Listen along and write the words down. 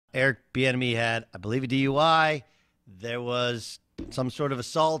Eric Bieniemy had, I believe, a DUI. There was some sort of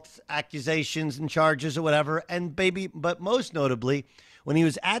assault accusations and charges or whatever. But most notably, when he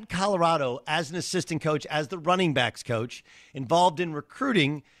was at Colorado as an assistant coach, as the running backs coach, involved in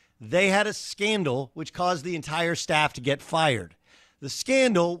recruiting, they had a scandal which caused the entire staff to get fired. The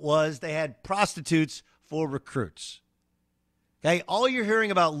scandal was they had prostitutes for recruits. Okay, all you're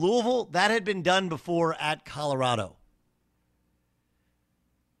hearing about Louisville, that had been done before at Colorado.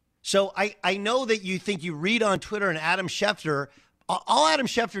 So I know that you think you read on Twitter and Adam Schefter, all Adam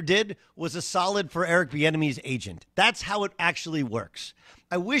Schefter did was a solid for Eric Bieniemy's agent. That's how it actually works.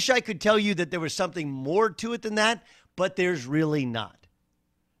 I wish I could tell you that there was something more to it than that, but there's really not.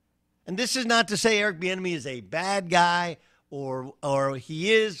 And this is not to say Eric Bieniemy is a bad guy or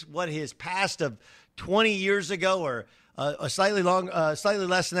he is what his past of 20 years ago or slightly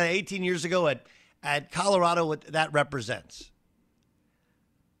less than that, 18 years ago at Colorado, what that represents.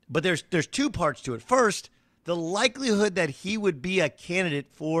 But there's two parts to it. First, the likelihood that he would be a candidate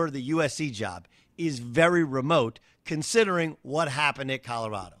for the USC job is very remote, considering what happened at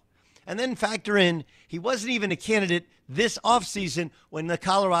Colorado. And then factor in, he wasn't even a candidate this offseason when the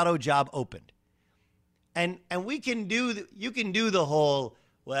Colorado job opened. And you can do the whole,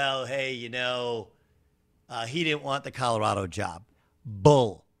 well, hey, he didn't want the Colorado job.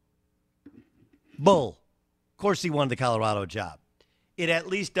 Bull. Of course he wanted the Colorado job. It at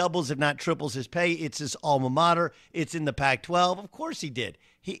least doubles, if not triples, his pay. It's his alma mater. It's in the Pac-12. Of course he did.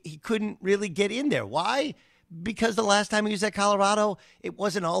 He couldn't really get in there. Why? Because the last time he was at Colorado, it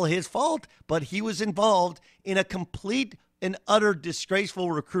wasn't all his fault, but he was involved in a complete and utter disgraceful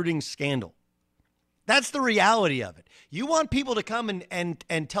recruiting scandal. That's the reality of it. You want people to come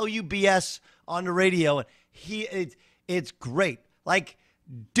and tell you BS on the radio. It's great. Like,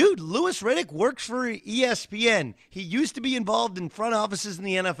 dude, Louis Riddick works for ESPN. He used to be involved in front offices in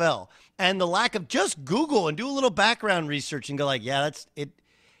the NFL. And the lack of just Google and do a little background research and go like, yeah, that's it.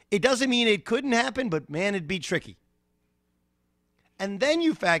 It doesn't mean it couldn't happen, but man, it'd be tricky. And then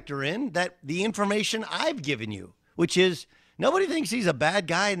you factor in that the information I've given you, which is nobody thinks he's a bad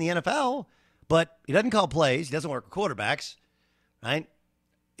guy in the NFL, but he doesn't call plays. He doesn't work with quarterbacks, right?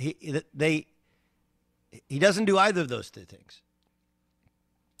 He doesn't do either of those two things.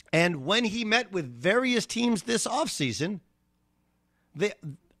 And when he met with various teams this offseason,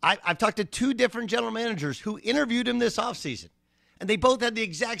 I've talked to two different general managers who interviewed him this offseason, and they both had the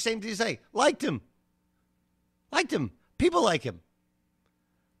exact same thing to say. Liked him. People like him.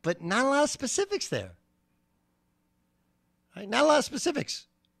 But not a lot of specifics there. Right? Not a lot of specifics.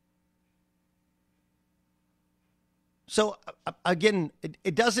 So, again,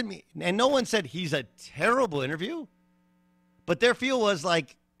 it doesn't mean, and no one said he's a terrible interview, but their feel was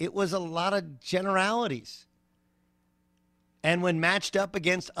like it was a lot of generalities. And when matched up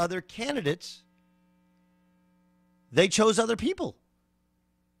against other candidates, they chose other people.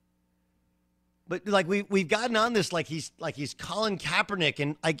 But like we've gotten on this like he's Colin Kaepernick,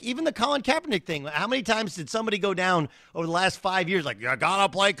 and like even the Colin Kaepernick thing. How many times did somebody go down over the last 5 years? Like, you gotta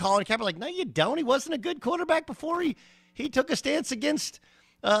play Colin Kaepernick. Like, no, you don't. He wasn't a good quarterback before he took a stance against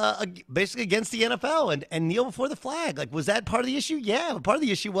basically against the NFL and kneel before the flag. Like, was that part of the issue? Yeah, part of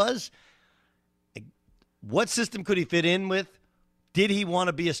the issue was like, what system could he fit in with? Did he want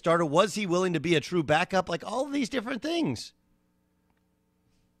to be a starter? Was he willing to be a true backup? Like all of these different things.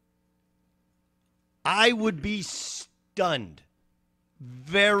 I would be stunned,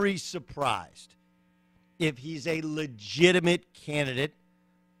 very surprised, if he's a legitimate candidate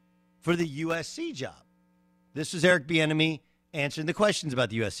for the USC job. This is Eric Bieniemy answering the questions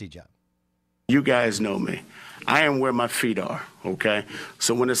about the USC job. You guys know me. I am where my feet are, okay?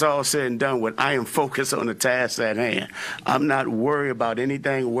 So when it's all said and done, I am focused on the task at hand. I'm not worried about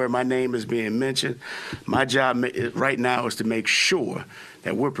anything where my name is being mentioned. My job right now is to make sure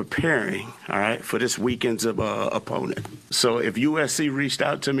that we're preparing, all right, for this weekend's opponent. So if USC reached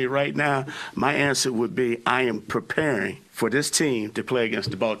out to me right now, my answer would be I am preparing for this team to play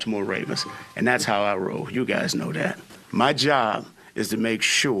against the Baltimore Ravens, and that's how I roll. You guys know that. My job is to make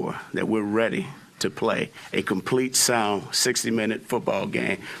sure that we're ready to play a complete, sound 60-minute football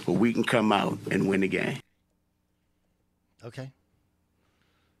game where we can come out and win the game. Okay.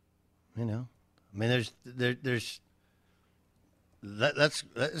 There's that's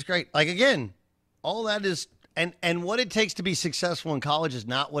great. Like, again, all that is, and what it takes to be successful in college is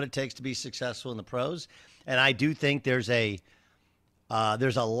not what it takes to be successful in the pros. And I do think there's a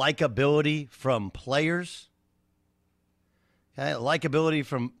likability from players. Okay, likability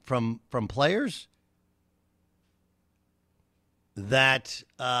from players that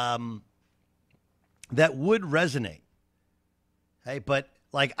that would resonate. Hey, but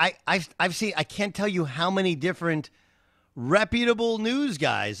Like I've seen, I can't tell you how many different reputable news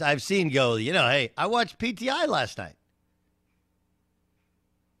guys I've seen go, hey, I watched PTI last night.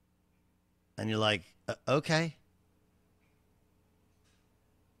 And you're like, okay.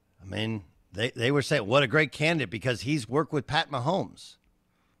 I mean, they were saying, what a great candidate because he's worked with Pat Mahomes.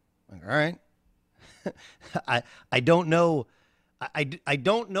 Like, all right. I don't know. I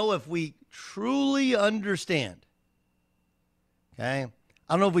don't know if we truly understand. Okay.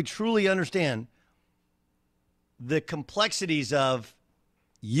 I don't know if we truly understand the complexities of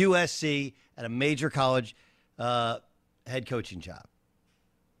USC at a major college head coaching job.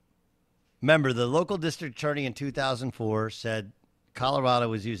 Remember, the local district attorney in 2004 said Colorado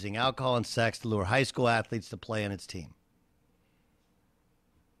was using alcohol and sex to lure high school athletes to play on its team.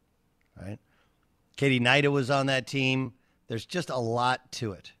 Right? Katie Naida was on that team. There's just a lot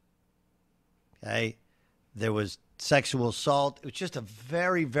to it. Okay? There was sexual assault. It was just a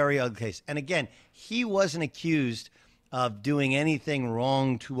very, very ugly case. And again, he wasn't accused of doing anything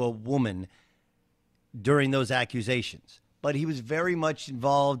wrong to a woman during those accusations. But he was very much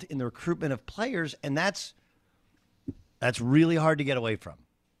involved in the recruitment of players, and that's really hard to get away from.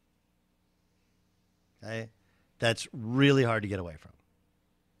 Okay? That's really hard to get away from.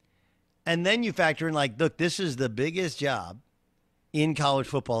 And then you factor in, like, look, this is the biggest job in college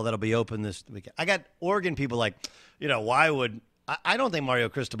football that'll be open this weekend. I got Oregon people like, why would – I don't think Mario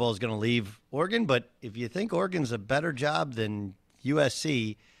Cristobal is going to leave Oregon, but if you think Oregon's a better job than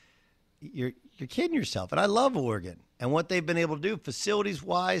USC, you're kidding yourself. And I love Oregon and what they've been able to do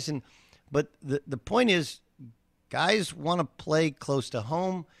facilities-wise. But the point is, guys want to play close to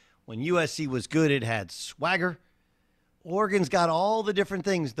home. When USC was good, it had swagger. Oregon's got all the different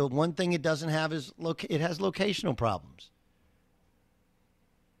things. The one thing it doesn't have is it has locational problems.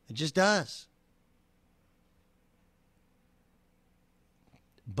 It just does.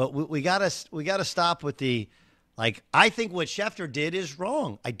 But we gotta stop with the, like, I think what Schefter did is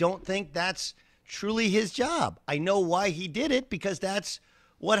wrong. I don't think that's truly his job. I know why he did it, because that's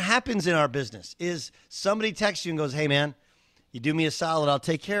what happens in our business is somebody texts you and goes, hey, man, you do me a solid, I'll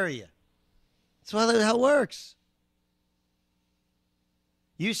take care of you. That's how it works.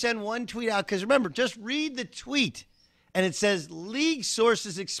 You send one tweet out, because remember, just read the tweet, and it says league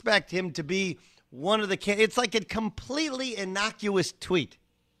sources expect him to be one of the candidates. It's like a completely innocuous tweet.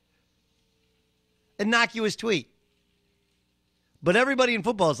 Innocuous tweet. But everybody in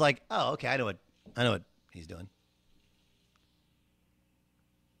football is like, oh, okay, I know what he's doing.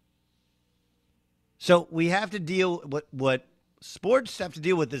 So we have to deal with what sports have to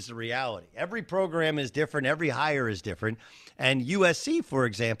deal with is the reality. Every program is different. Every hire is different. And USC, for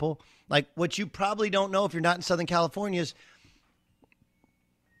example, like what you probably don't know if you're not in Southern California is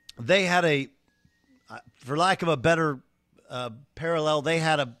they had for lack of a better parallel, they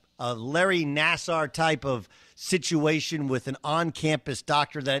had a Larry Nassar type of situation with an on-campus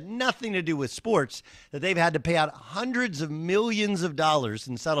doctor that had nothing to do with sports that they've had to pay out hundreds of millions of dollars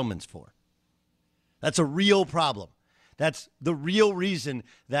in settlements for. That's a real problem. That's the real reason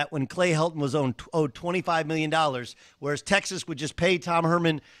that when Clay Helton was owed $25 million, whereas Texas would just pay Tom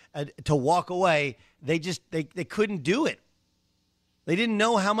Herman to walk away, they couldn't do it. They didn't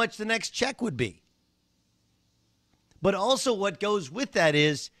know how much the next check would be. But also what goes with that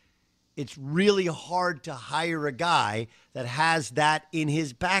is it's really hard to hire a guy that has that in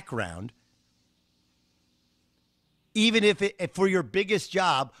his background, even if for your biggest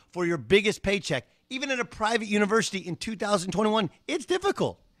job, for your biggest paycheck. Even at a private university in 2021, it's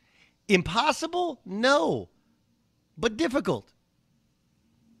difficult. Impossible? No, but difficult.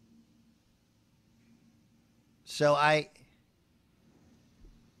 So I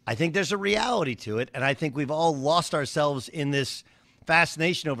think there's a reality to it, and I think we've all lost ourselves in this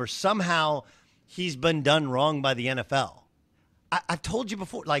fascination over somehow he's been done wrong by the NFL. I've told you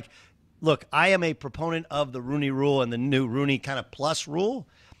before, like, look, I am a proponent of the Rooney Rule and the new Rooney kind of plus rule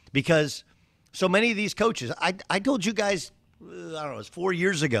because so many of these coaches, I told you guys, I don't know, it was 4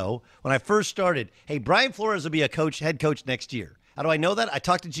 years ago when I first started, hey, Brian Flores will be a head coach next year. How do I know that? I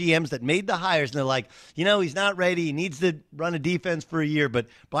talked to GMs that made the hires, and they're like, he's not ready. He needs to run a defense for a year, but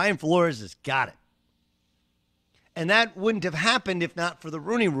Brian Flores has got it. And that wouldn't have happened if not for the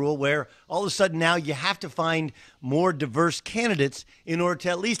Rooney Rule, where all of a sudden now you have to find more diverse candidates in order to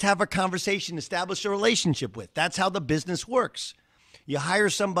at least have a conversation, establish a relationship with. That's how the business works. You hire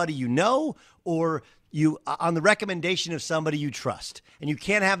somebody you know, or you on the recommendation of somebody you trust. And you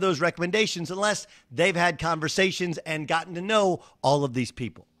can't have those recommendations unless they've had conversations and gotten to know all of these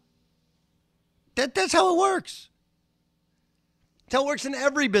people. That's how it works. That's how it works in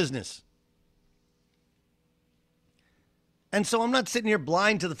every business. And so I'm not sitting here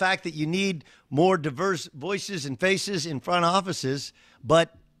blind to the fact that you need more diverse voices and faces in front offices,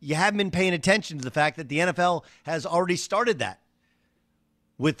 but you haven't been paying attention to the fact that the NFL has already started that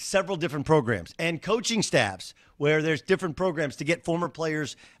with several different programs and coaching staffs where there's different programs to get former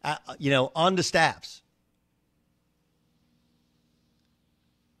players, on the staffs.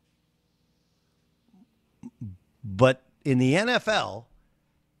 But in the NFL,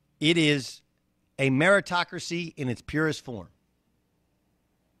 it is a meritocracy in its purest form.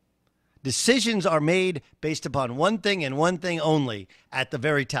 Decisions are made based upon one thing and one thing only at the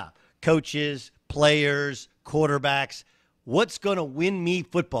very top. Coaches, players, quarterbacks. What's going to win me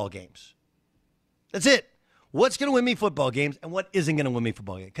football games? That's it. What's going to win me football games and what isn't going to win me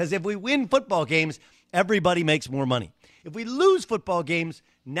football games? Because if we win football games, everybody makes more money. If we lose football games,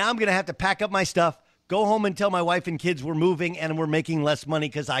 now I'm going to have to pack up my stuff, go home and tell my wife and kids we're moving and we're making less money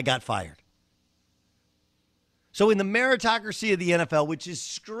because I got fired. So in the meritocracy of the NFL, which is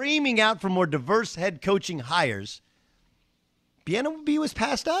screaming out for more diverse head coaching hires, Bieniemy was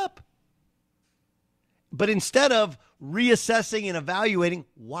passed up. But instead of reassessing and evaluating,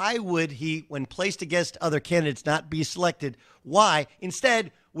 why would he, when placed against other candidates, not be selected? Why?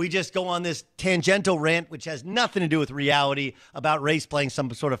 Instead, we just go on this tangential rant, which has nothing to do with reality about race playing some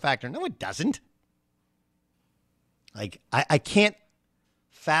sort of factor. No, it doesn't. Like, I can't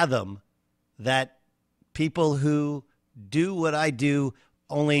fathom that people who do what I do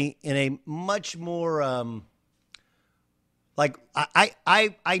only in a much more, I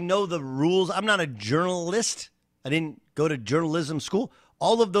know the rules. I'm not a journalist. I didn't go to journalism school.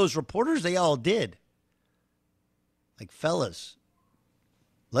 All of those reporters, they all did. Like, fellas,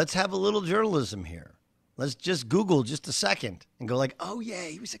 let's have a little journalism here. Let's just Google just a second and go like, oh yeah,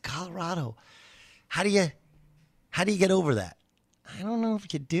 he was at Colorado. How do you get over that? I don't know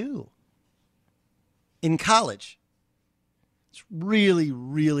if you do. In college, it's really,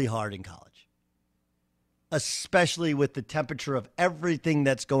 really hard in college, especially with the temperature of everything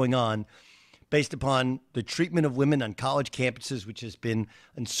that's going on based upon the treatment of women on college campuses, which has been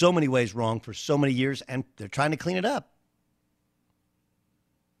in so many ways wrong for so many years, and they're trying to clean it up.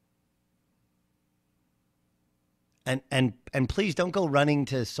 And please don't go running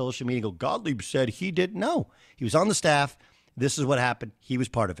to social media and go, Gottlieb said he didn't know. He was on the staff. This is what happened. He was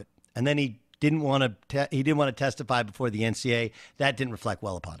part of it. And then he didn't want to testify before the NCAA. That didn't reflect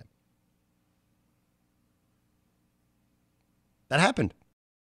well upon him. That happened.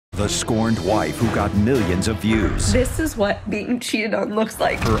 The scorned wife who got millions of views. This is what being cheated on looks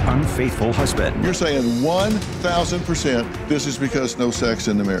like. Her unfaithful husband. You're saying 1,000% this is because no sex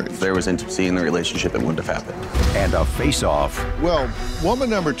in the marriage. If there was intimacy in the relationship, it wouldn't have happened. And a face-off. Well, woman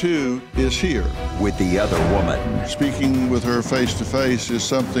number 2 is here. With the other woman. Speaking with her face-to-face is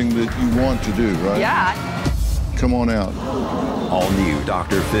something that you want to do, right? Yeah. Come on out. All new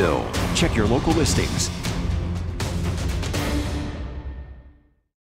Dr. Phil. Check your local listings